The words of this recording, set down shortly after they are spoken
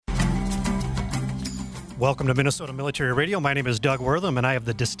Welcome to Minnesota Military Radio. My name is Doug Wortham, and I have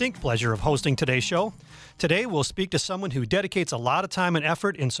the distinct pleasure of hosting today's show. Today, we'll speak to someone who dedicates a lot of time and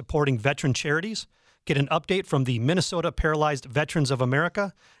effort in supporting veteran charities, get an update from the Minnesota Paralyzed Veterans of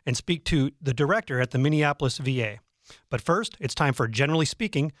America, and speak to the director at the Minneapolis VA. But first, it's time for Generally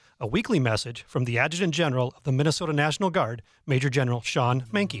Speaking, a weekly message from the Adjutant General of the Minnesota National Guard, Major General Shawn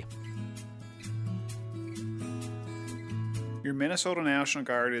Manke. Your Minnesota National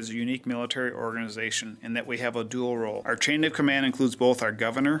Guard is a unique military organization in that we have a dual role. Our chain of command includes both our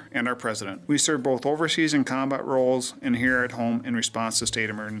governor and our president. We serve both overseas in combat roles and here at home in response to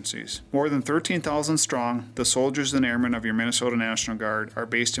state emergencies. More than 13,000 strong, the soldiers and airmen of your Minnesota National Guard are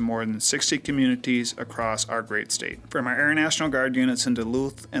based in more than 60 communities across our great state. From our Air National Guard units in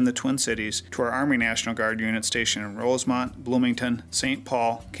Duluth and the Twin Cities to our Army National Guard units stationed in Rosemont, Bloomington, St.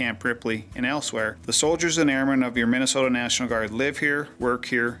 Paul, Camp Ripley, and elsewhere, the soldiers and airmen of your Minnesota National Guard live here, work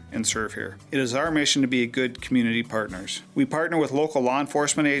here, and serve here. It is our mission to be good community partners. We partner with local law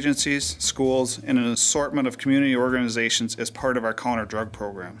enforcement agencies, schools, and an assortment of community organizations as part of our counter-drug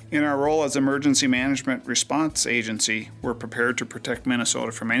program. In our role as Emergency Management Response Agency, we're prepared to protect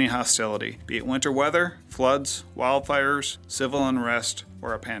Minnesota from any hostility, be it winter weather, floods, wildfires, civil unrest,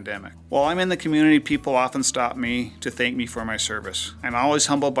 or a pandemic. While I'm in the community, people often stop me to thank me for my service. I'm always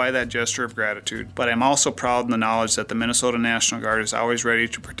humbled by that gesture of gratitude, but I'm also proud in the knowledge that the Minnesota National Guard is always ready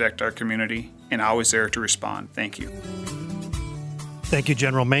to protect our community and always there to respond. Thank you. Thank you,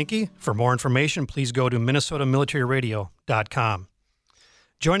 General Manke. For more information, please go to minnesotamilitaryradio.com.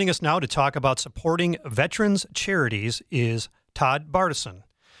 Joining us now to talk about supporting veterans charities is Todd Bartison.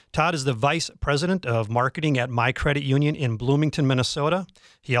 Todd is the Vice President of Marketing at My Credit Union in Bloomington, Minnesota.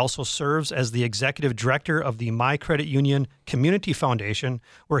 He also serves as the Executive Director of the My Credit Union Community Foundation,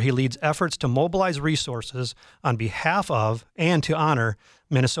 where he leads efforts to mobilize resources on behalf of and to honor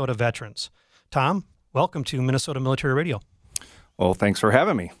Minnesota veterans. Tom, welcome to Minnesota Military Radio. Well, thanks for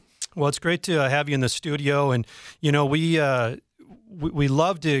having me. Well, it's great to have you in the studio. And, you know, we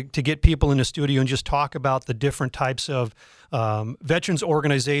love to get people in the studio and just talk about the different types of veterans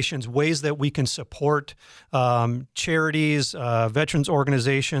organizations, ways that we can support charities, veterans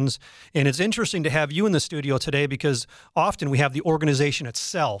organizations. And it's interesting to have you in the studio today because often we have the organization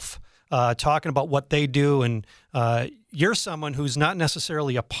itself talking about what they do. And you're someone who's not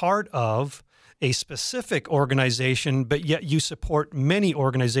necessarily a part of a specific organization, but yet you support many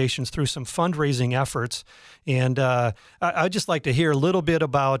organizations through some fundraising efforts. And I'd just like to hear a little bit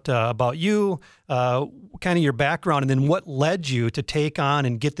about you, kind of your background, and then what led you to take on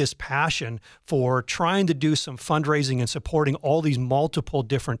and get this passion for trying to do some fundraising and supporting all these multiple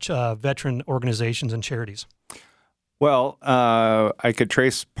different veteran organizations and charities. Well, I could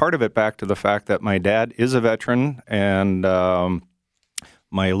trace part of it back to the fact that my dad is a veteran, and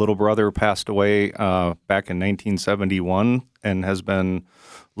my little brother passed away back in 1971 and has been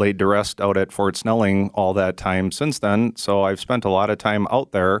laid to rest out at Fort Snelling all that time since then. So I've spent a lot of time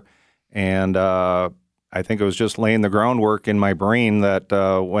out there, and I think it was just laying the groundwork in my brain that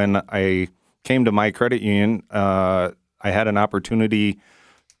when I came to My Credit Union, I had an opportunity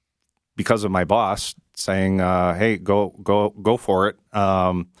because of my boss saying, "Hey, go for it."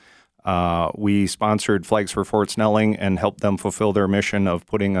 We sponsored Flags for Fort Snelling and helped them fulfill their mission of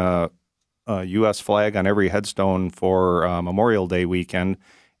putting a U.S. flag on every headstone for Memorial Day weekend.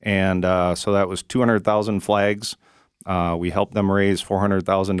 And so that was 200,000 flags. We helped them raise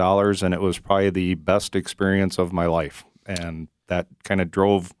 $400,000, and it was probably the best experience of my life. And that kind of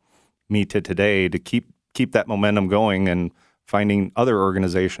drove me to today to keep that momentum going and finding other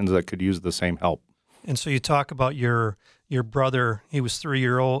organizations that could use the same help. And so you talk about your brother. He was 3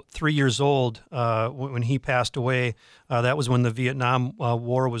 years old when he passed away. That was when the Vietnam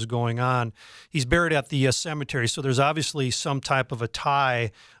War was going on. He's buried at the cemetery, so there's obviously some type of a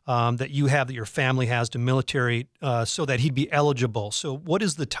tie that you have, that your family has to military, so that he'd be eligible. So what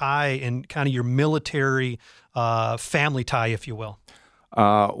is the tie and kind of your military family tie, if you will?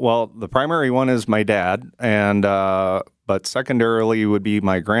 Well, the primary one is my dad, and but secondarily would be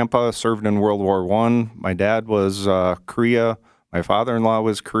my grandpa served in World War I. My dad was Korea. My father-in-law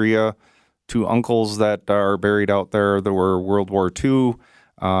was Korea. Two uncles that are buried out there that were World War II.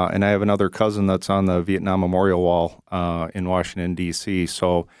 And I have another cousin that's on the Vietnam Memorial Wall in Washington, D.C.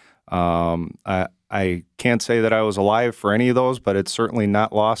 So I can't say that I was alive for any of those, but it's certainly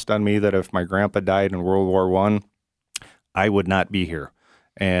not lost on me that if my grandpa died in World War I would not be here.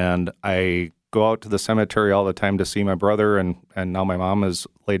 And I go out to the cemetery all the time to see my brother, and now my mom is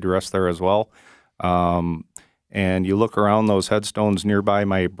laid to rest there as well. And you look around those headstones nearby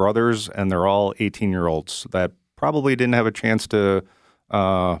my brothers, and they're all 18-year-olds that probably didn't have a chance to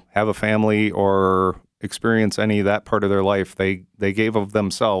have a family or experience any of that part of their life. They gave of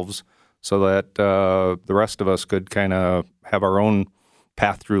themselves so that the rest of us could kind of have our own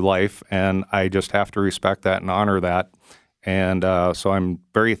path through life, and I just have to respect that and honor that. And so I'm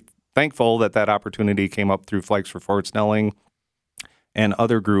very thankful that that opportunity came up through Flags for Fort Snelling and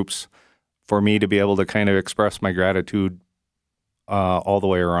other groups for me to be able to kind of express my gratitude all the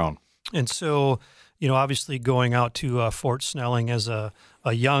way around. And so, obviously going out to Fort Snelling as a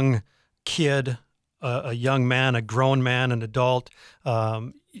young kid, a young man, a grown man, an adult,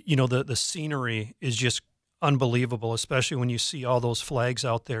 the scenery is just unbelievable, especially when you see all those flags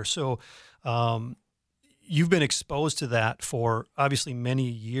out there. So you've been exposed to that for obviously many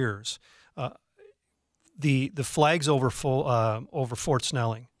years. The flags over Fort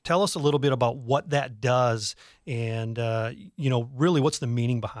Snelling. Tell us a little bit about what that does, and really what's the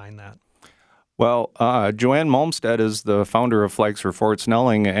meaning behind that. Well, Joanne Malmstead is the founder of Flags for Fort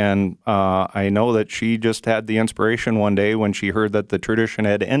Snelling, and I know that she just had the inspiration one day when she heard that the tradition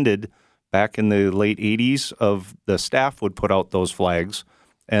had ended back in the late 80s of the staff would put out those flags.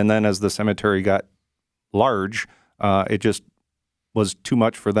 And then as the cemetery got large, it just was too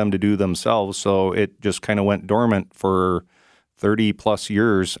much for them to do themselves. So it just kind of went dormant for 30 plus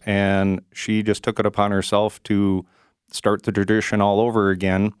years. And she just took it upon herself to start the tradition all over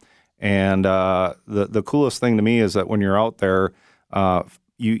again. And the coolest thing to me is that when you're out there,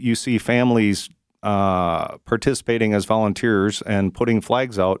 you see families participating as volunteers and putting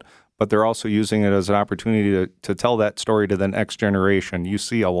flags out, but they're also using it as an opportunity to tell that story to the next generation. You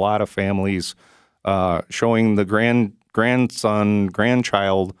see a lot of families showing the grandson,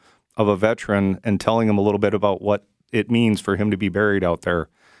 grandchild of a veteran and telling them a little bit about what it means for him to be buried out there.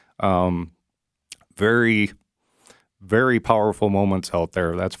 Very, very powerful moments out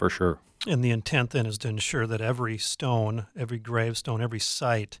there, that's for sure. And the intent then is to ensure that every stone, every gravestone, every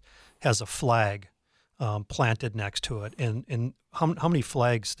site has a flag planted next to it. And how many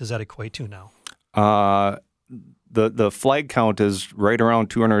flags does that equate to now? The flag count is right around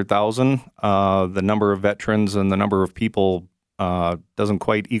 200,000. The number of veterans and the number of people doesn't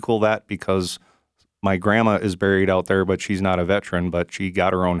quite equal that because my grandma is buried out there, but she's not a veteran, but she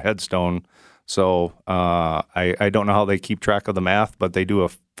got her own headstone. So I don't know how they keep track of the math, but they do a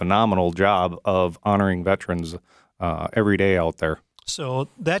phenomenal job of honoring veterans every day out there. So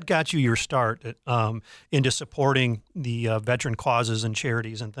that got you your start into supporting the veteran causes and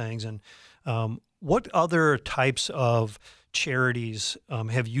charities and things. And what other types of charities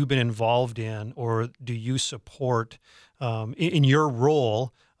have you been involved in, or do you support in your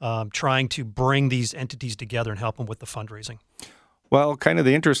role trying to bring these entities together and help them with the fundraising? Well, kind of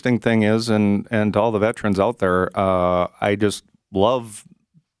the interesting thing is, and to all the veterans out there, I just love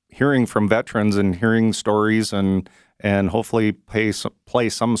hearing from veterans and hearing stories and hopefully play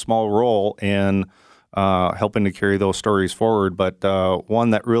some small role in helping to carry those stories forward. But one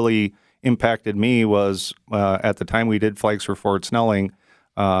that really impacted me was at the time we did Flags for Fort Snelling,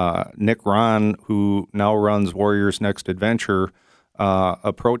 Nick Ron, who now runs Warriors Next Adventure,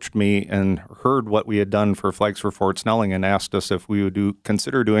 approached me and heard what we had done for Flags for Fort Snelling and asked us if we would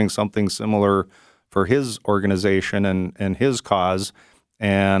consider doing something similar for his organization and his cause.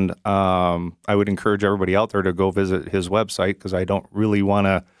 And I would encourage everybody out there to go visit his website because I don't really want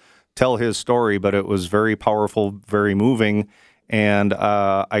to tell his story, but it was very powerful, very moving. And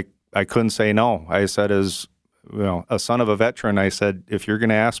I couldn't say no. I said, as a son of a veteran, I said, if you're going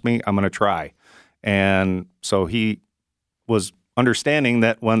to ask me, I'm going to try. And so he was understanding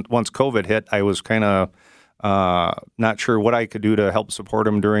that once COVID hit, I was kind of not sure what I could do to help support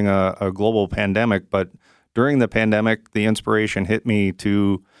him during a global pandemic. But during the pandemic, the inspiration hit me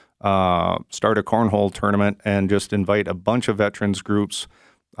to start a cornhole tournament and just invite a bunch of veterans groups.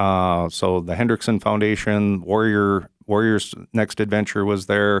 So the Hendrickson Foundation, Warriors Next Adventure was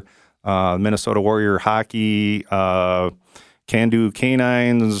there, Minnesota Warrior Hockey, Can Do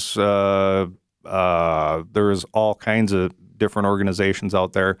Canines. There's all kinds of different organizations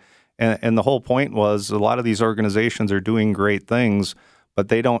out there. And the whole point was a lot of these organizations are doing great things, but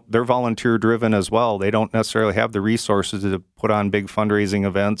they're volunteer driven as well. They don't necessarily have the resources to put on big fundraising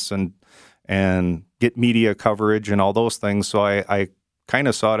events and get media coverage and all those things. So I kind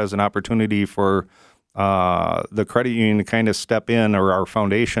of saw it as an opportunity for the credit union to kind of step in, or our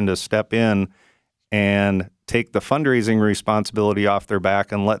foundation to step in and take the fundraising responsibility off their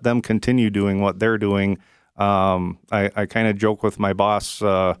back and let them continue doing what they're doing. I kind of joke with my boss,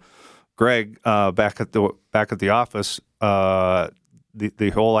 Greg, back at the office,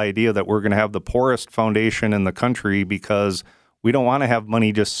 the whole idea that we're going to have the poorest foundation in the country because we don't want to have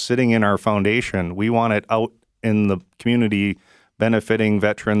money just sitting in our foundation. We want it out in the community benefiting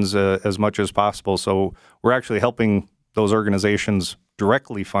veterans as much as possible. So we're actually helping those organizations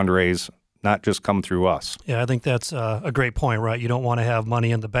directly fundraise, not just come through us. Yeah, I think that's a great point, right? You don't want to have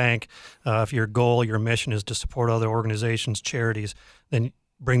money in the bank. If your goal, your mission is to support other organizations, charities, then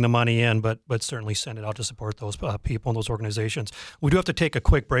bring the money in, but certainly send it out to support those people and those organizations. We do have to take a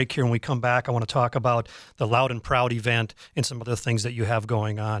quick break here. When we come back, I want to talk about the Loud and Proud event and some other things that you have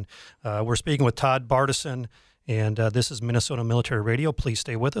going on. We're speaking with Todd Bardison, and this is Minnesota Military Radio. Please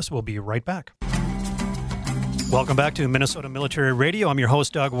stay with us. We'll be right back. Welcome back to Minnesota Military Radio. I'm your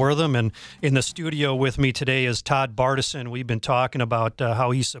host, Doug Wortham, and in the studio with me today is Todd Bardison. We've been talking about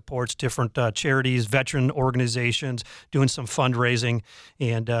how he supports different charities, veteran organizations, doing some fundraising,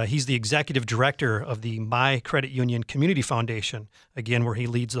 and he's the executive director of the My Credit Union Community Foundation, again, where he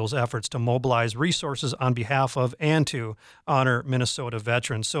leads those efforts to mobilize resources on behalf of and to honor Minnesota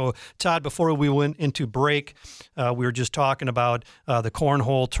veterans. So, Todd, before we went into break, we were just talking about the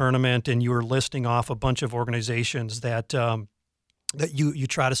Cornhole Tournament, and you were listing off a bunch of organizations that that you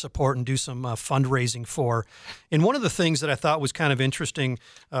try to support and do some fundraising for. And one of the things that I thought was kind of interesting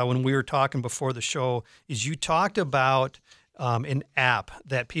when we were talking before the show is you talked about an app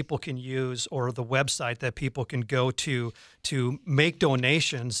that people can use, or the website that people can go to make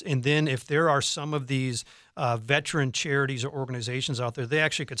donations. And then if there are some of these veteran charities or organizations out there, they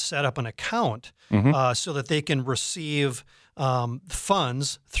actually could set up an account so that they can receive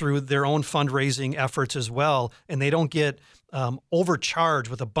funds through their own fundraising efforts as well, and they don't get overcharged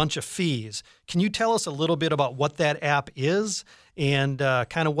with a bunch of fees. Can you tell us a little bit about what that app is and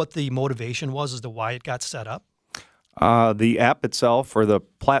kind of what the motivation was as to why it got set up? The app itself, or the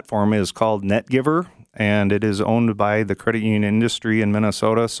platform, is called NetGiver, and it is owned by the credit union industry in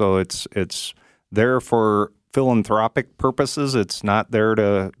Minnesota. So it's there for philanthropic purposes. It's not there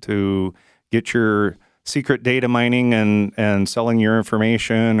to get your secret data mining and selling your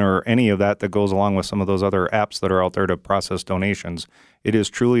information or any of that goes along with some of those other apps that are out there to process donations. It is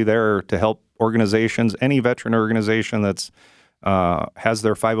truly there to help organizations, any veteran organization that's has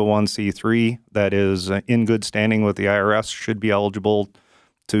their 501c3 that is in good standing with the IRS should be eligible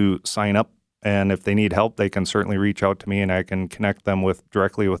to sign up. And if they need help, they can certainly reach out to me and I can connect them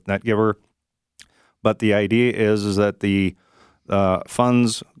directly with NetGiver. But the idea is that the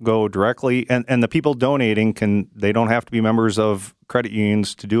funds go directly, and the people donating they don't have to be members of credit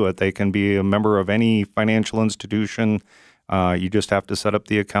unions to do it. They can be a member of any financial institution. You just have to set up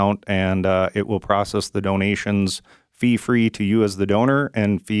the account, and it will process the donations fee-free to you as the donor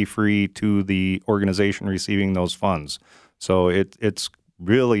and fee-free to the organization receiving those funds. So it's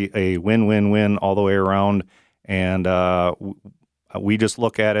really a win-win-win all the way around, and we just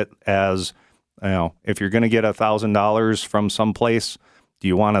look at it as, if you're going to get $1,000 from someplace, do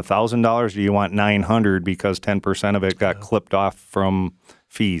you want $1,000? Do you want $900 because 10% of it got clipped off from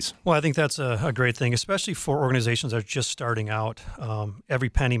fees? Well, I think that's a great thing, especially for organizations that are just starting out. Every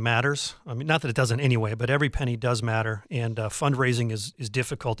penny matters. I mean, not that it doesn't anyway, but every penny does matter. And fundraising is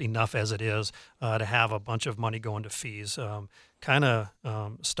difficult enough as it is to have a bunch of money going to fees. Kind of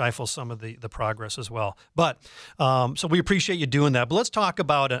stifles some of the progress as well. But so we appreciate you doing that. But let's talk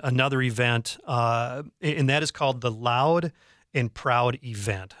about another event, and that is called the Loud and Proud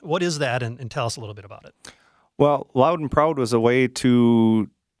event. What is that, and tell us a little bit about it. Well, Loud and Proud was a way to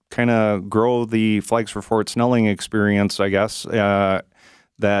kind of grow the Flags for Fort Snelling experience, I guess, that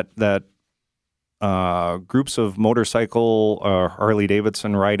groups of motorcycle,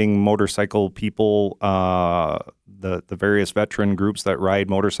 Harley-Davidson riding motorcycle people, the various veteran groups that ride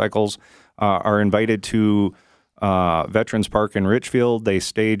motorcycles are invited to Veterans Park in Richfield. They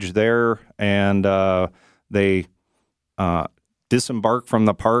stage there, and they disembark from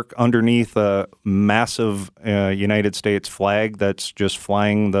the park underneath a massive United States flag that's just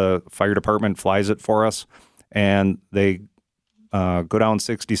flying. The fire department flies it for us, and they go down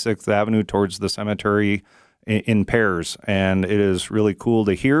 66th Avenue towards the cemetery in pairs, and it is really cool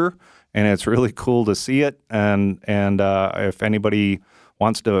to hear, and it's really cool to see it. And if anybody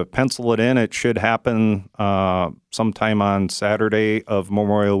wants to pencil it in, it should happen sometime on Saturday of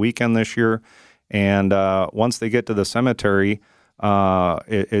Memorial Weekend this year. And once they get to the cemetery,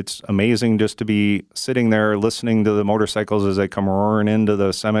 it's amazing just to be sitting there listening to the motorcycles as they come roaring into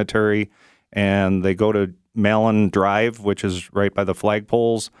the cemetery, and they go to Malin Drive, which is right by the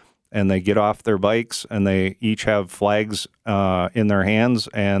flagpoles, and they get off their bikes, and they each have flags in their hands,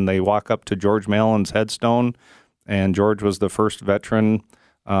 and they walk up to George Malin's headstone. And George was the first veteran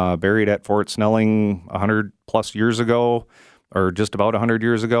buried at Fort Snelling 100 plus years ago, or just about 100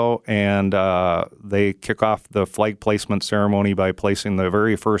 years ago, and they kick off the flag placement ceremony by placing the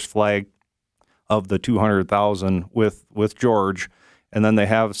very first flag of the 200,000 with George, and then they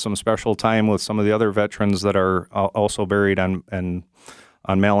have some special time with some of the other veterans that are also buried on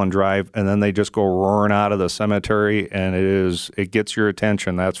Malin Drive, and then they just go roaring out of the cemetery, and it gets your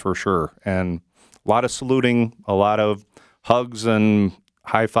attention, that's for sure. And a lot of saluting, a lot of hugs and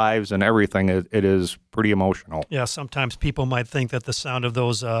high fives and everything. It is pretty emotional. Yeah, sometimes people might think that the sound of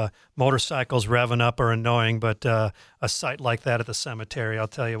those motorcycles revving up are annoying, but a sight like that at the cemetery, I'll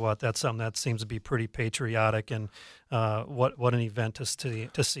tell you what, that's something that seems to be pretty patriotic, and what an event to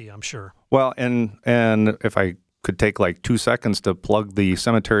see, I'm sure. Well, and if I could take like 2 seconds to plug the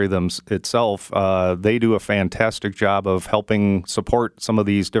cemetery itself, they do a fantastic job of helping support some of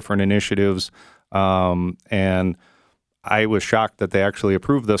these different initiatives, and I was shocked that they actually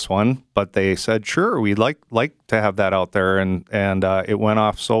approved this one, but they said, sure, we'd like to have that out there. And it went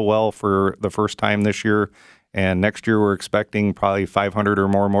off so well for the first time this year. And next year, we're expecting probably 500 or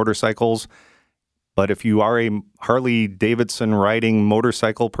more motorcycles. But if you are a Harley Davidson riding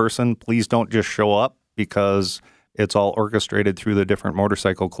motorcycle person, please don't just show up, because it's all orchestrated through the different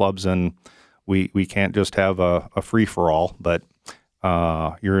motorcycle clubs. And we can't just have a free-for-all. But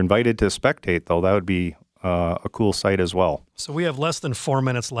you're invited to spectate, though. That would be a cool sight as well. So we have less than 4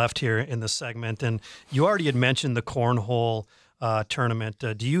 minutes left here in the segment, and you already had mentioned the cornhole tournament.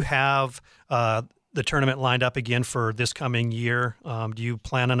 Do you have the tournament lined up again for this coming year? Do you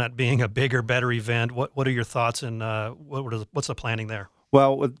plan on it being a bigger, better event? What are your thoughts, and what's the planning there?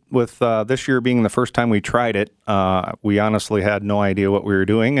 Well, with this year being the first time we tried it, we honestly had no idea what we were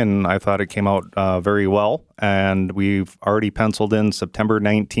doing, and I thought it came out very well. And we've already penciled in September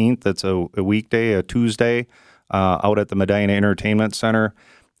 19th. It's a weekday, a Tuesday, out at the Medina Entertainment Center.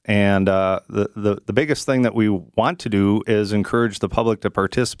 And the biggest thing that we want to do is encourage the public to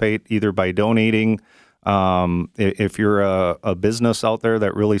participate, either by donating. If you're a business out there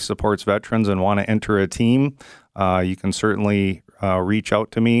that really supports veterans and want to enter a team, you can certainly reach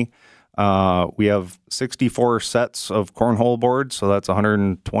out to me. We have 64 sets of cornhole boards, so that's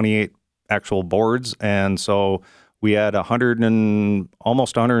 128 actual boards. And so we had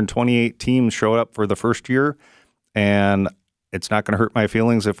almost 128 teams showed up for the first year. And it's not going to hurt my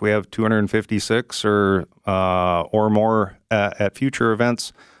feelings if we have 256 or more at future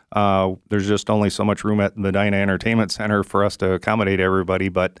events. There's just only so much room at Medina Entertainment Center for us to accommodate everybody,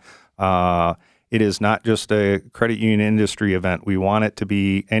 but it is not just a credit union industry event. We want it to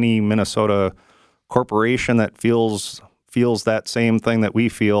be any Minnesota corporation that feels that same thing that we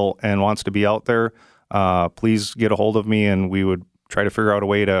feel and wants to be out there. Please get a hold of me, and we would try to figure out a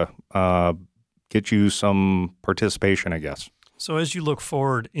way to get you some participation, I guess. So as you look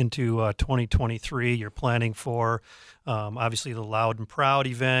forward into 2023, you're planning for obviously the Loud and Proud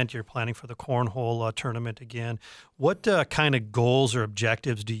event. You're planning for the cornhole tournament again. What kind of goals or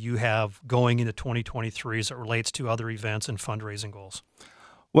objectives do you have going into 2023 as it relates to other events and fundraising goals?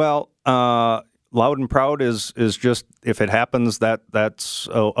 Well, Loud and Proud is just, if it happens, that's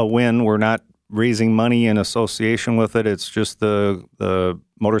a win. We're not raising money in association with it. It's just the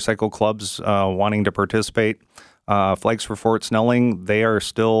motorcycle clubs wanting to participate. Flags for Fort Snelling, they are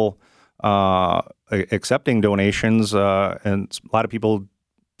still accepting donations, and a lot of people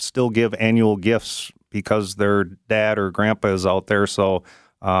still give annual gifts because their dad or grandpa is out there. So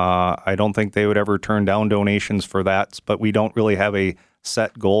I don't think they would ever turn down donations for that, but we don't really have a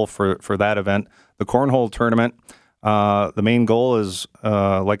set goal for that event. The cornhole tournament, the main goal is,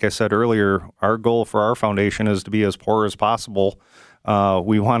 like I said earlier, our goal for our foundation is to be as poor as possible.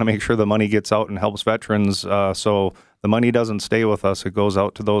 We want to make sure the money gets out and helps veterans, so the money doesn't stay with us. It goes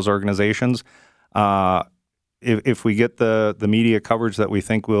out to those organizations. If we get the media coverage that we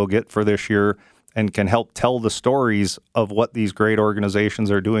think we'll get for this year and can help tell the stories of what these great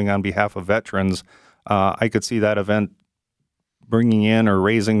organizations are doing on behalf of veterans, I could see that event bringing in or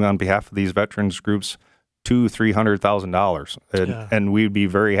raising on behalf of these veterans groups $200,000-$300,000, and we'd be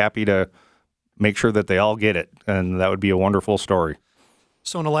very happy to make sure that they all get it, and that would be a wonderful story.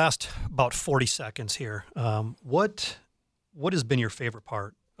 So in the last about 40 seconds here, what has been your favorite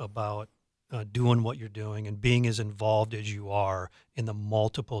part about doing what you're doing and being as involved as you are in the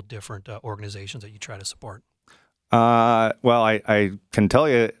multiple different organizations that you try to support? Well, I can tell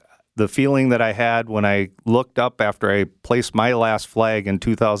you the feeling that I had when I looked up after I placed my last flag in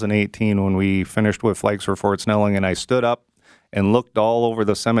 2018 when we finished with Flags for Fort Snelling, and I stood up and looked all over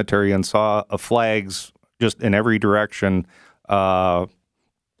the cemetery and saw flags just in every direction.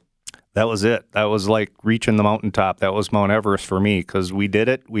 That was it. That was like reaching the mountaintop. That was Mount Everest for me, because we did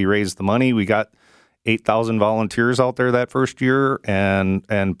it. We raised the money. We got 8,000 volunteers out there that first year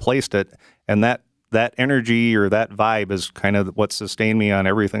and placed it. And that energy or that vibe is kind of what sustained me on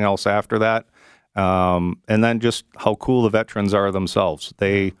everything else after that. And then just how cool the veterans are themselves.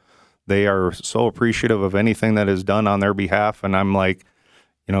 They are so appreciative of anything that is done on their behalf. And I'm like,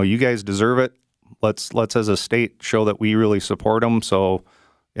 you guys deserve it. Let's as a state show that we really support them. So,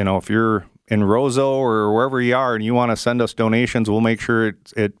 if you're in Roseau or wherever you are and you want to send us donations, we'll make sure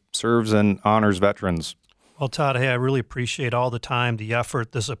it serves and honors veterans. Well, Todd, hey, I really appreciate all the time, the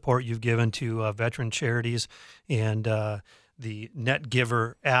effort, the support you've given to veteran charities, and the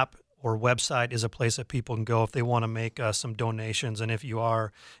NetGiver app or website is a place that people can go if they want to make some donations. And if you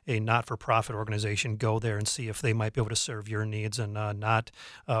are a not-for-profit organization, go there and see if they might be able to serve your needs and not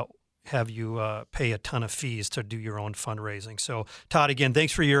have you pay a ton of fees to do your own fundraising. So, Todd, again,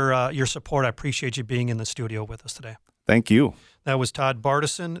 thanks for your support. I appreciate you being in the studio with us today. Thank you. That was Todd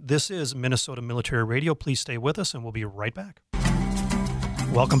Bardison. This is Minnesota Military Radio. Please stay with us, and we'll be right back.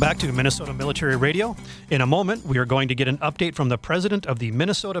 Welcome back to Minnesota Military Radio. In a moment, we are going to get an update from the president of the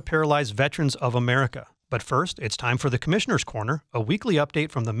Minnesota Paralyzed Veterans of America. But first, it's time for the Commissioner's Corner, a weekly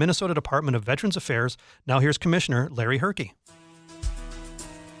update from the Minnesota Department of Veterans Affairs. Now here's Commissioner Larry Herke.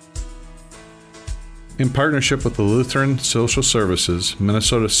 In partnership with the Lutheran Social Services,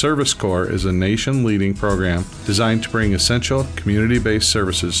 Minnesota Service Corps is a nation-leading program designed to bring essential community-based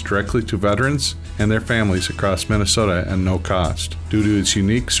services directly to veterans and their families across Minnesota at no cost. Due to its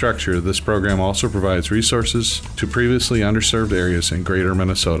unique structure, this program also provides resources to previously underserved areas in greater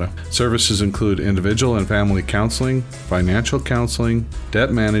Minnesota. Services include individual and family counseling, financial counseling,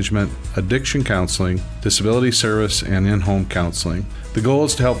 debt management, addiction counseling, disability service, and in-home counseling. The goal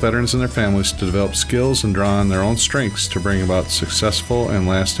is to help veterans and their families to develop skills and draw on their own strengths to bring about successful and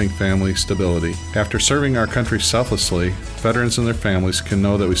lasting family stability. After serving our country selflessly, veterans and their families can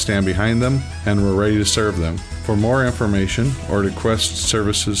know that we stand behind them and we're ready to serve them. For more information or to request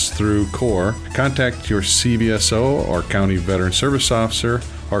services through CORE, contact your CVSO or County Veteran Service Officer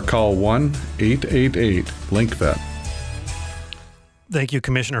or call 1-888-LINK-VET. Thank you,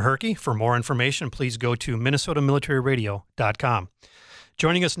 Commissioner Herke. For more information, please go to minnesotamilitaryradio.com.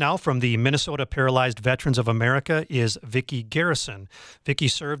 Joining us now from the Minnesota Paralyzed Veterans of America is Vicki Garrison. Vicki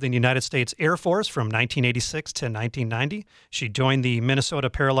served in the United States Air Force from 1986 to 1990. She joined the Minnesota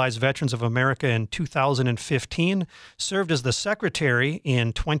Paralyzed Veterans of America in 2015, served as the secretary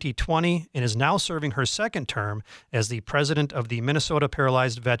in 2020, and is now serving her second term as the president of the Minnesota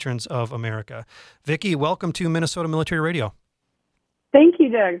Paralyzed Veterans of America. Vicki, welcome to Minnesota Military Radio. Thank you,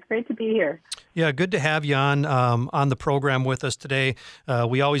 Doug. It's great to be here. Yeah, good to have you on the program with us today.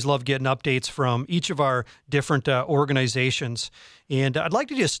 We always love getting updates from each of our different organizations. And I'd like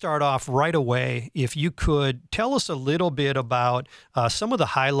to just start off right away. If you could tell us a little bit about some of the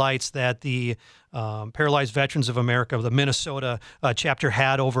highlights that the Paralyzed Veterans of America, the Minnesota chapter,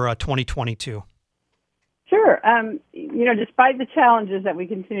 had over 2022. Sure. Despite the challenges that we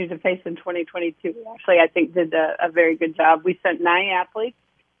continue to face in 2022, we actually, I think, did a very good job. We sent 9 athletes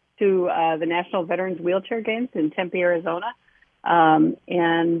to the National Veterans Wheelchair Games in Tempe, Arizona.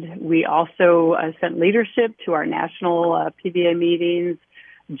 And we also sent leadership to our national PVA meetings.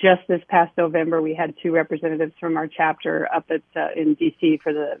 Just this past November, we had 2 representatives from our chapter up in D.C.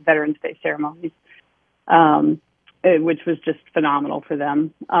 for the Veterans Day ceremonies, which was just phenomenal for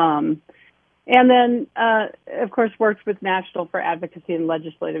them. And then, of course, worked with National for Advocacy and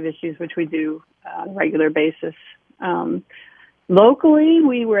Legislative Issues, which we do on a regular basis. Locally,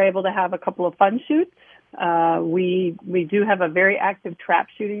 we were able to have a couple of fun shoots. We do have a very active trap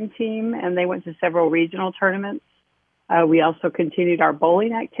shooting team, and they went to several regional tournaments. We also continued our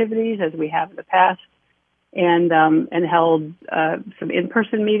bowling activities as we have in the past, and held some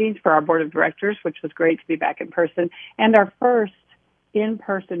in-person meetings for our board of directors, which was great to be back in person. And our first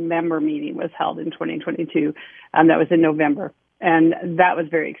in-person member meeting was held in 2022. That was in November, and that was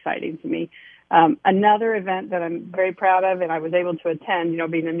very exciting to me. Another event that I'm very proud of, and I was able to attend,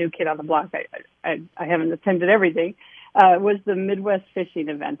 being a new kid on the block, I haven't attended everything, was the Midwest Fishing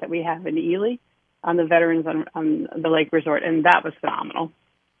event that we have in Ely on the Veterans on the Lake Resort, and that was phenomenal.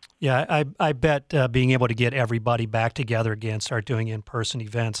 Yeah, I bet being able to get everybody back together again, start doing in-person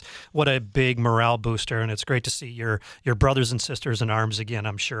events, what a big morale booster, and it's great to see your brothers and sisters in arms again,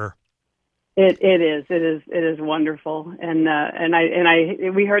 I'm sure. It is wonderful, and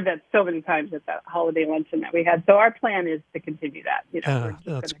we heard that so many times at that holiday luncheon that we had. So our plan is to continue that. We're just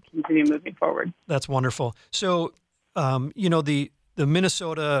going to continue moving forward. That's wonderful. So, the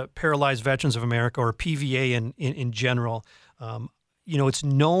Minnesota Paralyzed Veterans of America, or PVA in general, it's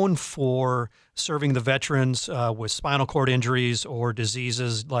known for serving the veterans with spinal cord injuries or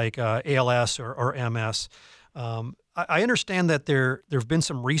diseases like ALS or MS. I understand that there have been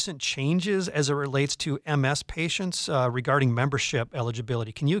some recent changes as it relates to MS patients regarding membership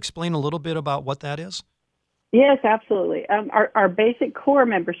eligibility. Can you explain a little bit about what that is? Yes, absolutely. Our basic core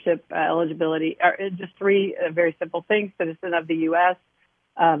membership eligibility are just three very simple things: citizen of the U.S.,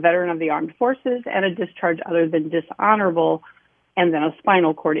 veteran of the armed forces, and a discharge other than dishonorable, and then a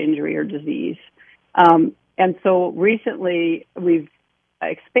spinal cord injury or disease. And so recently we've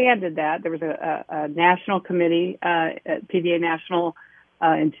expanded that. There was a national committee at PVA National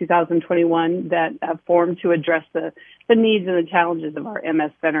in 2021 that formed to address the needs and the challenges of our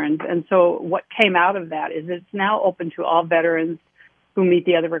MS veterans. And so what came out of that is it's now open to all veterans who meet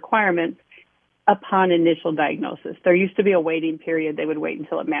the other requirements upon initial diagnosis. There used to be a waiting period. They would wait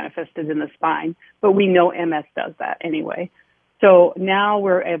until it manifested in the spine, but we know MS does that anyway. So now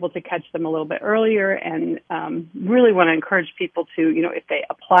we're able to catch them a little bit earlier, and really want to encourage people to, if they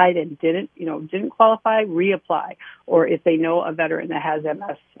applied and didn't qualify, reapply, or if they know a veteran that has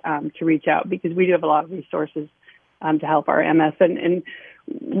MS, to reach out, because we do have a lot of resources to help our MS. And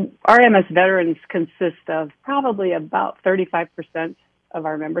our MS veterans consist of probably about 35% of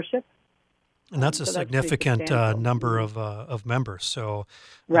our membership. And that's a significant number of members. So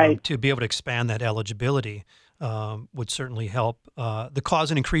right. To be able to expand that eligibility would certainly help the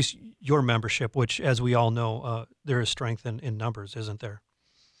cause and increase your membership, which, as we all know, there is strength in numbers, isn't there?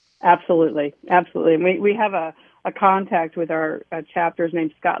 Absolutely. Absolutely. And we have a contact with our chapters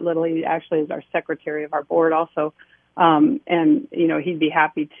named Scott Little. He actually is our secretary of our board also. And, he'd be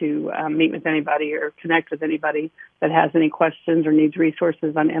happy to meet with anybody or connect with anybody that has any questions or needs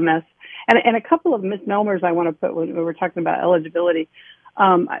resources on MS. And a couple of misnomers I want to put when we're talking about eligibility.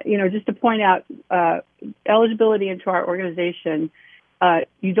 Just to point out, eligibility into our organization,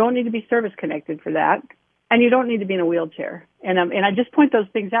 you don't need to be service connected for that, and you don't need to be in a wheelchair. And I just point those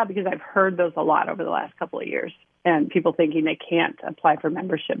things out because I've heard those a lot over the last couple of years, and people thinking they can't apply for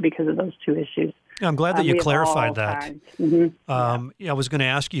membership because of those two issues. Yeah, I'm glad that you clarified that. Mm-hmm. I was going to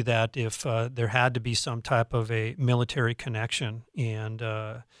ask you that if there had to be some type of a military connection, and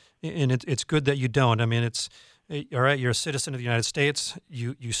it's good that you don't. I mean, it's all right. You're a citizen of the United States.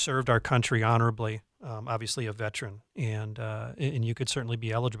 You served our country honorably. Obviously, a veteran, and you could certainly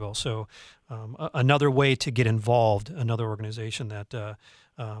be eligible. So, another way to get involved, another organization that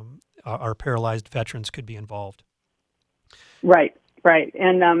our paralyzed veterans could be involved. Right.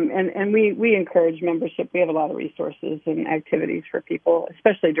 And we encourage membership. We have a lot of resources and activities for people,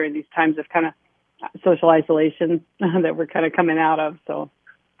 especially during these times of kind of social isolation that we're kind of coming out of. So.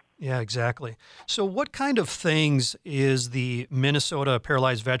 Yeah, exactly. So what kind of things is the Minnesota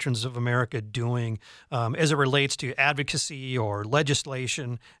Paralyzed Veterans of America doing as it relates to advocacy or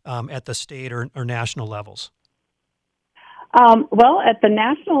legislation at the state or national levels? Well, at the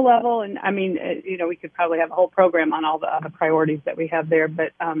national level, and I mean, we could probably have a whole program on all the other priorities that we have there,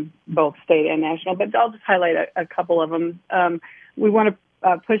 but both state and national. But I'll just highlight a couple of them. We want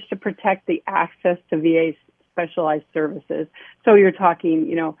to push to protect the access to VA specialized services. So you're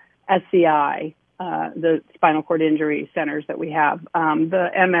talking, SCI, the spinal cord injury centers that we have, the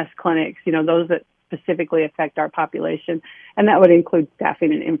MS clinics, those that specifically affect our population, and that would include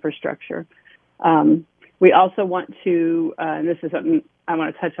staffing and infrastructure. We also want to, and this is something I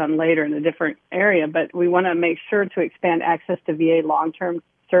want to touch on later in a different area, but we want to make sure to expand access to VA long-term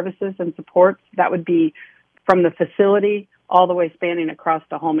services and supports. That would be from the facility all the way spanning across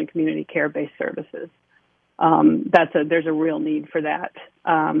to home and community care-based services. There's a real need for that.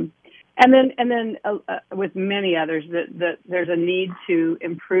 And then with many others, that there's a need to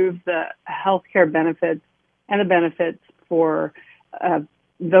improve the healthcare benefits and the benefits for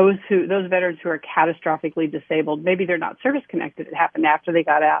those veterans who are catastrophically disabled. Maybe they're not service connected; it happened after they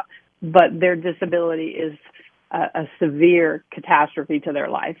got out, but their disability is a severe catastrophe to their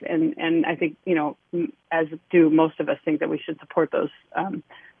life. And I think as do most of us, think that we should support those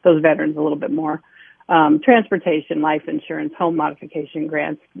veterans a little bit more. Transportation, life insurance, home modification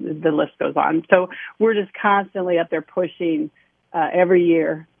grants, the list goes on. So we're just constantly up there pushing every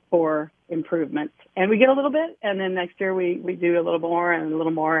year for improvements. And we get a little bit, and then next year we do a little more and a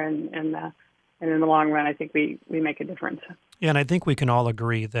little more, and in the long run, I think we make a difference. Yeah, and I think we can all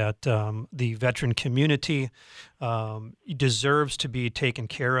agree that the veteran community deserves to be taken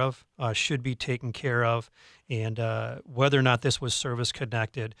care of, should be taken care of, and whether or not this was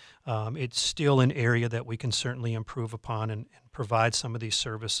service-connected, it's still an area that we can certainly improve upon and provide some of these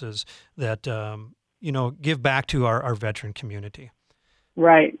services that, give back to our veteran community.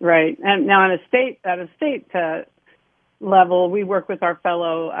 Right. And now at a state level, we work with our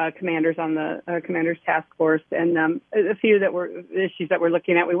fellow commanders on the Commanders Task Force, and a few issues that we're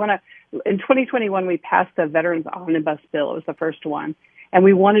looking at. We want to, in 2021, we passed the Veterans Omnibus Bill. It was the first one. And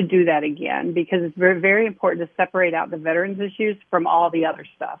we want to do that again because it's very, very important to separate out the veterans issues from all the other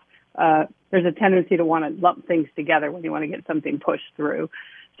stuff. There's a tendency to want to lump things together when you want to get something pushed through.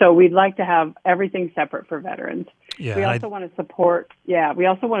 So we'd like to have everything separate for veterans. Yeah, we also want to support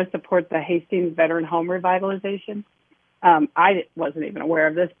the Hastings Veteran Home Revitalization. I wasn't even aware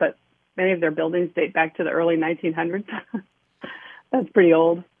of this, but many of their buildings date back to the early 1900s. That's pretty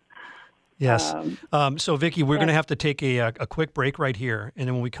old. Yes. So, Vicki, we're going to have to take a quick break right here. And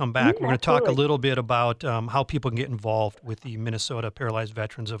then when we come back, we're going to talk a little bit about how people can get involved with the Minnesota Paralyzed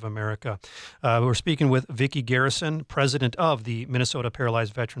Veterans of America. We're speaking with Vicki Garrison, president of the Minnesota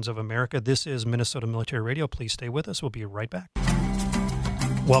Paralyzed Veterans of America. This is Minnesota Military Radio. Please stay with us. We'll be right back.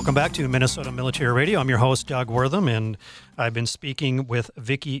 Welcome back to Minnesota Military Radio. I'm your host, Doug Wortham, and I've been speaking with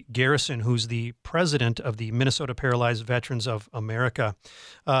Vicki Garrison, who's the president of the Minnesota Paralyzed Veterans of America.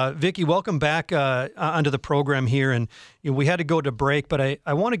 Vicki, welcome back onto the program here. And we had to go to break, but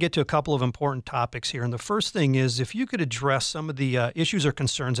I want to get to a couple of important topics here. And the first thing is if you could address some of the issues or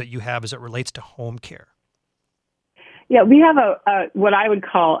concerns that you have as it relates to home care. Yeah, we have what I would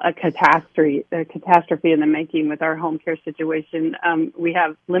call a catastrophe in the making with our home care situation. We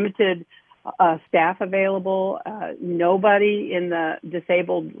have limited staff available. Nobody in the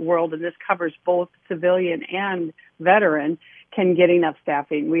disabled world, and this covers both civilian and veteran, can get enough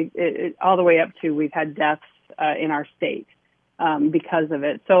staffing. All the way up to we've had deaths in our state because of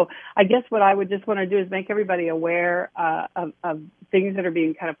it. So I guess what I would just want to do is make everybody aware of things that are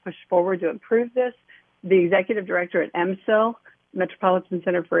being kind of pushed forward to improve this. The executive director at MCIL, Metropolitan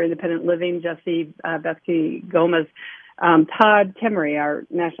Center for Independent Living, Jesse Bethke Gomez, Todd Timmery, our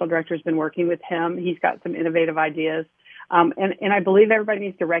national director, has been working with him. He's got some innovative ideas. And I believe everybody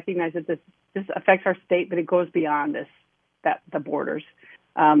needs to recognize that this affects our state, but it goes beyond the borders.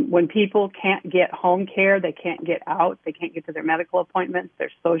 When people can't get home care, they can't get out, they can't get to their medical appointments,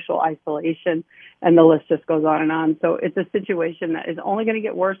 there's social isolation, and the list just goes on and on. So it's a situation that is only going to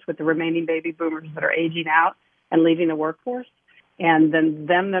get worse with the remaining baby boomers that are aging out and leaving the workforce, and then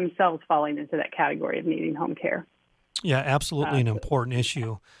them themselves falling into that category of needing home care. Yeah, absolutely an important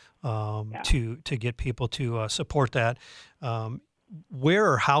issue to get people to support that. Where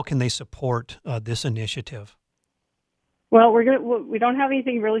or how can they support this initiative? Well, we don't have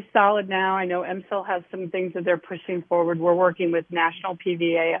anything really solid now. I know MCIL has some things that they're pushing forward. We're working with National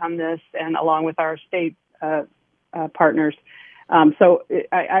PVA on this, and along with our state partners. So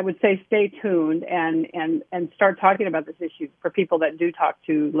I would say stay tuned and start talking about this issue for people that do talk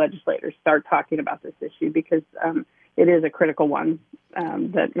to legislators. Start talking about this issue because it is a critical one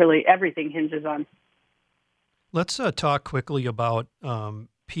that really everything hinges on. Let's talk quickly about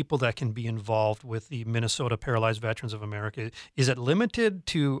people that can be involved with the Minnesota Paralyzed Veterans of America. Is it limited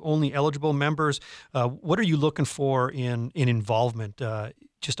to only eligible members? What are you looking for in involvement?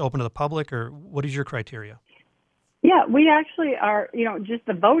 Just open to the public, or what is your criteria? Yeah, we actually are, just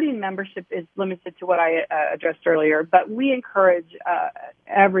the voting membership is limited to what I addressed earlier, but we encourage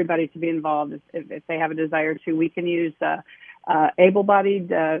everybody to be involved if they have a desire to. We can use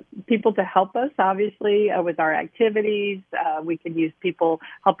able-bodied people to help us, obviously, with our activities. We can use people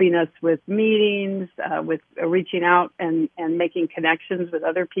helping us with meetings, with reaching out and making connections with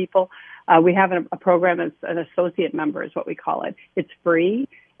other people. We have a program that's an associate member is what we call it. It's free,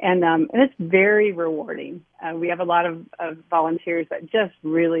 and it's very rewarding. We have a lot of volunteers that just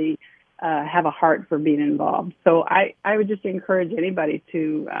really have a heart for being involved. So I would just encourage anybody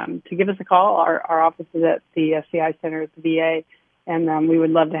to give us a call. Our office is at the SCI Center at the VA, and we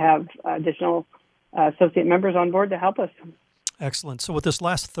would love to have additional associate members on board to help us. Excellent. So with this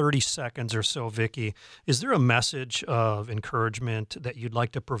last 30 seconds or so, Vicki, is there a message of encouragement that you'd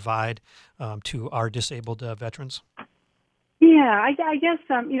like to provide to our disabled veterans? Yeah, I guess,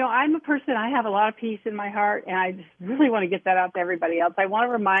 I'm a person, I have a lot of peace in my heart, and I just really want to get that out to everybody else. I want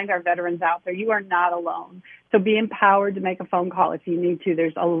to remind our veterans out there, you are not alone. So be empowered to make a phone call if you need to.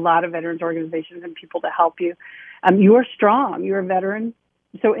 There's a lot of veterans organizations and people to help you. You are strong. You're a veteran,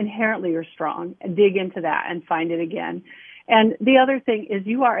 so inherently you're strong. And dig into that and find it again. And the other thing is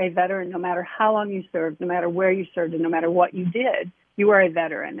you are a veteran no matter how long you served, no matter where you served, and no matter what you did, you are a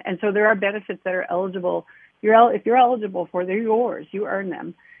veteran. And so there are benefits that are eligible. If you're eligible for, they're yours. You earn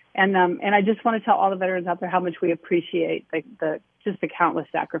them, and I just want to tell all the veterans out there how much we appreciate the countless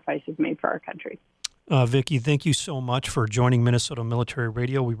sacrifices made for our country. Vicki, thank you so much for joining Minnesota Military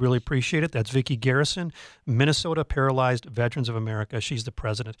Radio. We really appreciate it. That's Vicki Garrison, Minnesota Paralyzed Veterans of America. She's the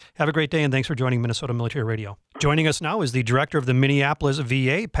president. Have a great day, and thanks for joining Minnesota Military Radio. Joining us now is the director of the Minneapolis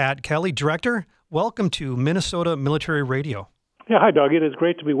VA, Pat Kelly. Director, welcome to Minnesota Military Radio. Yeah, hi, Doug. It is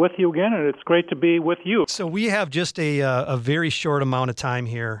great to be with you again, and it's great to be with you. So we have just a very short amount of time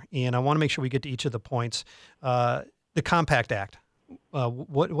here, and I want to make sure we get to each of the points. The Compact Act,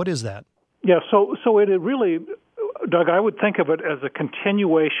 what is that? Yeah, so it really, Doug, I would think of it as a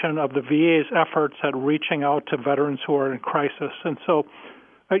continuation of the VA's efforts at reaching out to veterans who are in crisis. And so,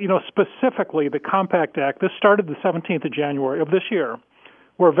 specifically the Compact Act, this started the 17th of January of this year,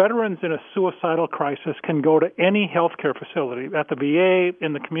 where veterans in a suicidal crisis can go to any healthcare facility at the VA,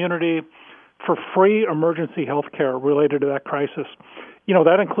 in the community, for free emergency health care related to that crisis.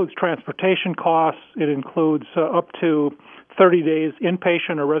 That includes transportation costs. It includes up to 30 days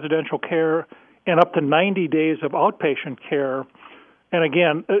inpatient or residential care and up to 90 days of outpatient care. And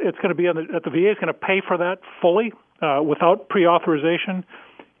again, it's going to be the VA is going to pay for that fully without pre-authorization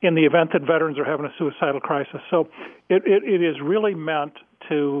in the event that veterans are having a suicidal crisis. So it is really meant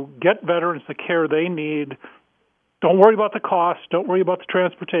to get veterans the care they need. Don't worry about the cost. Don't worry about the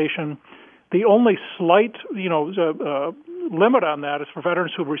transportation. The only slight, limit on that is for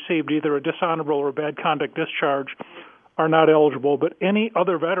veterans who've received either a dishonorable or bad conduct discharge are not eligible, but any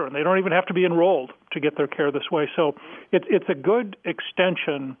other veteran, they don't even have to be enrolled to get their care this way. So it's a good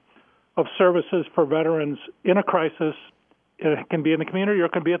extension of services for veterans in a crisis. It can be in the community or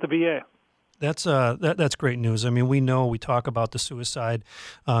it can be at the VA. That's great news. I mean, we talk about the suicide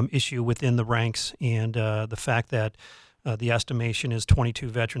issue within the ranks, and the fact that the estimation is 22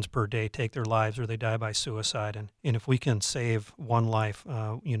 veterans per day take their lives or they die by suicide. And if we can save one life,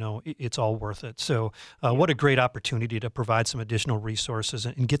 it's all worth it. So what a great opportunity to provide some additional resources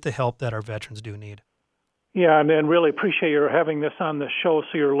and get the help that our veterans do need. Yeah, and really appreciate your having this on the show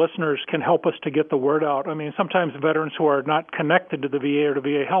so your listeners can help us to get the word out. I mean, sometimes veterans who are not connected to the VA or to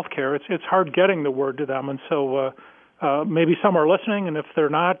VA healthcare, it's hard getting the word to them. And so maybe some are listening, and if they're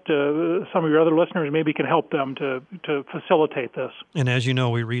not, some of your other listeners maybe can help them to facilitate this. And as you know,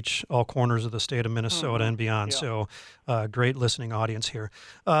 we reach all corners of the state of Minnesota and beyond, so great listening audience here.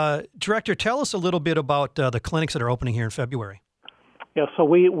 Director, tell us a little bit about the clinics that are opening here in February. Yeah, so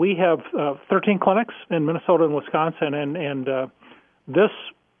we have 13 clinics in Minnesota and Wisconsin, and this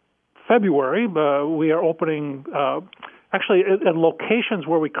February we are opening actually at locations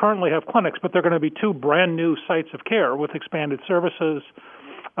where we currently have clinics, but they're going to be two brand new sites of care with expanded services.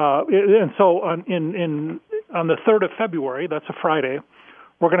 And so on the 3rd of February, that's a Friday,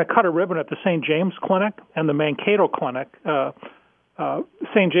 we're going to cut a ribbon at the St. James Clinic and the Mankato Clinic.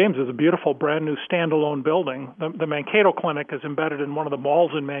 St. James is a beautiful brand new standalone building. The Mankato Clinic is embedded in one of the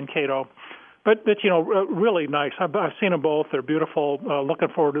malls in Mankato. But really nice. I've seen them both. They're beautiful. Looking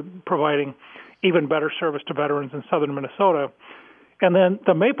forward to providing even better service to veterans in southern Minnesota. And then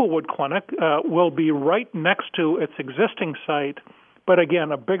the Maplewood Clinic will be right next to its existing site, but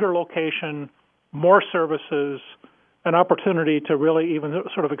again, a bigger location, more services, an opportunity to really even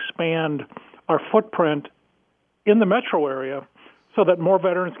sort of expand our footprint in the metro area so that more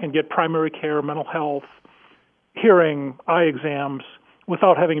veterans can get primary care, mental health, hearing, eye exams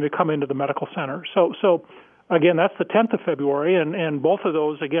without having to come into the medical center. So again, that's the 10th of February, and both of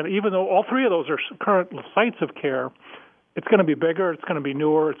those, again, even though all three of those are current sites of care, it's going to be bigger, it's going to be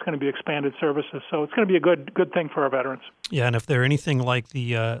newer, it's going to be expanded services. So it's going to be a good thing for our veterans. Yeah, and if they're anything like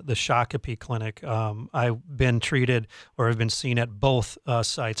the Shakopee Clinic, I've been treated or have been seen at both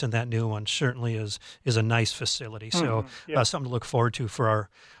sites, and that new one certainly is a nice facility. So something to look forward to for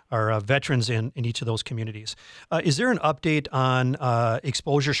our veterans in each of those communities. Is there an update on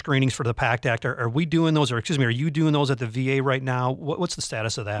exposure screenings for the PACT Act? Are we doing those, or are you doing those at the VA right now? What's the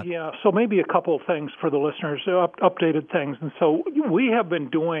status of that? Yeah, so maybe a couple of things for the listeners, updated things. And so we have been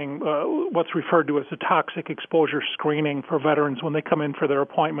doing what's referred to as a toxic exposure screening for veterans when they come in for their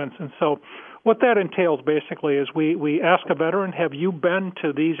appointments. And so what that entails basically is we ask a veteran, have you been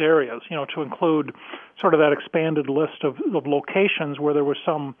to these areas, to include sort of that expanded list of locations where there was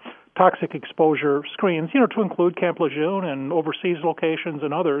some toxic exposure screens, to include Camp Lejeune and overseas locations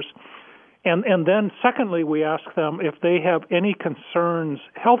and others. And then secondly, we ask them if they have any concerns,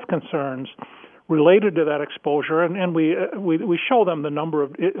 health concerns, related to that exposure, and we show them the number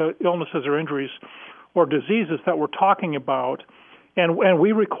of illnesses or injuries or diseases that we're talking about. And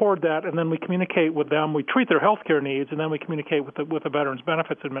we record that, and then we communicate with them. We treat their health care needs, and then we communicate with the Veterans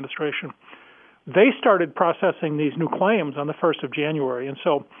Benefits Administration. They started processing these new claims on the 1st of January, and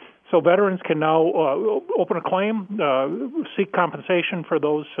so So veterans can now open a claim, seek compensation for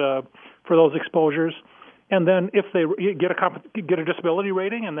those exposures, and then if they get a disability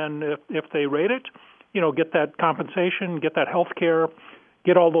rating, and then if they rate it, get that compensation, get that health care,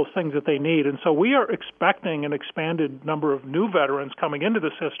 get all those things that they need. And so we are expecting an expanded number of new veterans coming into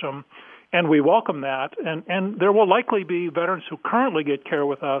the system, and we welcome that. And there will likely be veterans who currently get care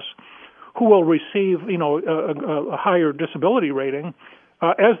with us who will receive, a higher disability rating,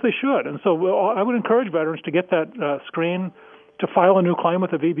 as they should. And so I would encourage veterans to get that screen, to file a new claim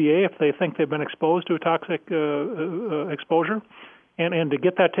with the VBA if they think they've been exposed to a toxic exposure, and to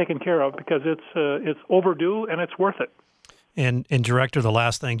get that taken care of, because it's overdue and it's worth it. And Director, the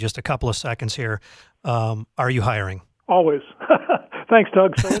last thing, just a couple of seconds here. Are you hiring? Always. Thanks,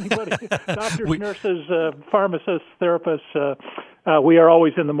 Doug. So anybody, doctors, nurses, pharmacists, therapists, we are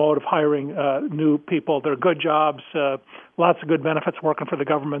always in the mode of hiring new people. They're good jobs, lots of good benefits working for the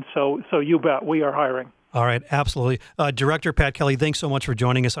government. So you bet, we are hiring. All right, absolutely. Director Pat Kelly, thanks so much for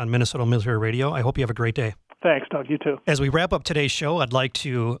joining us on Minnesota Military Radio. I hope you have a great day. Thanks, Doug. You too. As we wrap up today's show, I'd like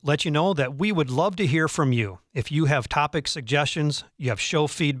to let you know that we would love to hear from you. If you have topic suggestions, you have show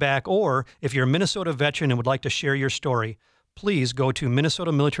feedback, or if you're a Minnesota veteran and would like to share your story, please go to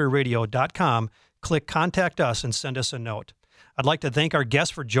minnesotamilitariradio.com, click Contact Us, and send us a note. I'd like to thank our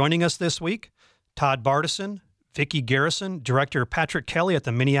guests for joining us this week, Todd Bardison, Vicki Garrison, Director Patrick Kelly at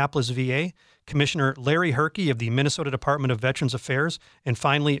the Minneapolis VA, Commissioner Larry Herkey of the Minnesota Department of Veterans Affairs, and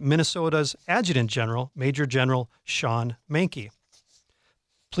finally, Minnesota's Adjutant General, Major General Sean Mankey.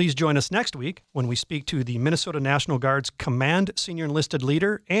 Please join us next week when we speak to the Minnesota National Guard's Command Senior Enlisted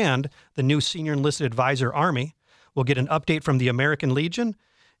Leader and the new Senior Enlisted Advisor Army. We'll get an update from the American Legion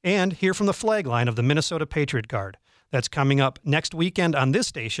and hear from the flag line of the Minnesota Patriot Guard. That's coming up next weekend on this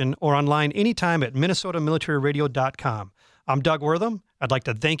station or online anytime at minnesotamilitariradio.com. I'm Doug Wortham. I'd like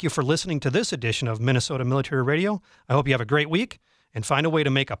to thank you for listening to this edition of Minnesota Military Radio. I hope you have a great week and find a way to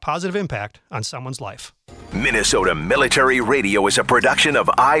make a positive impact on someone's life. Minnesota Military Radio is a production of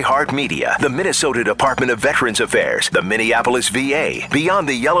iHeartMedia, the Minnesota Department of Veterans Affairs, the Minneapolis VA, Beyond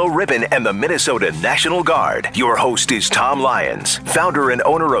the Yellow Ribbon, and the Minnesota National Guard. Your host is Tom Lyons, founder and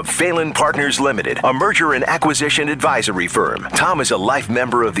owner of Phelan Partners Limited, a merger and acquisition advisory firm. Tom is a life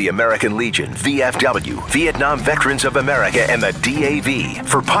member of the American Legion, VFW, Vietnam Veterans of America, and the DAV.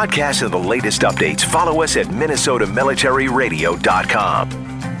 For podcasts and the latest updates, follow us at minnesotamilitariradio.com.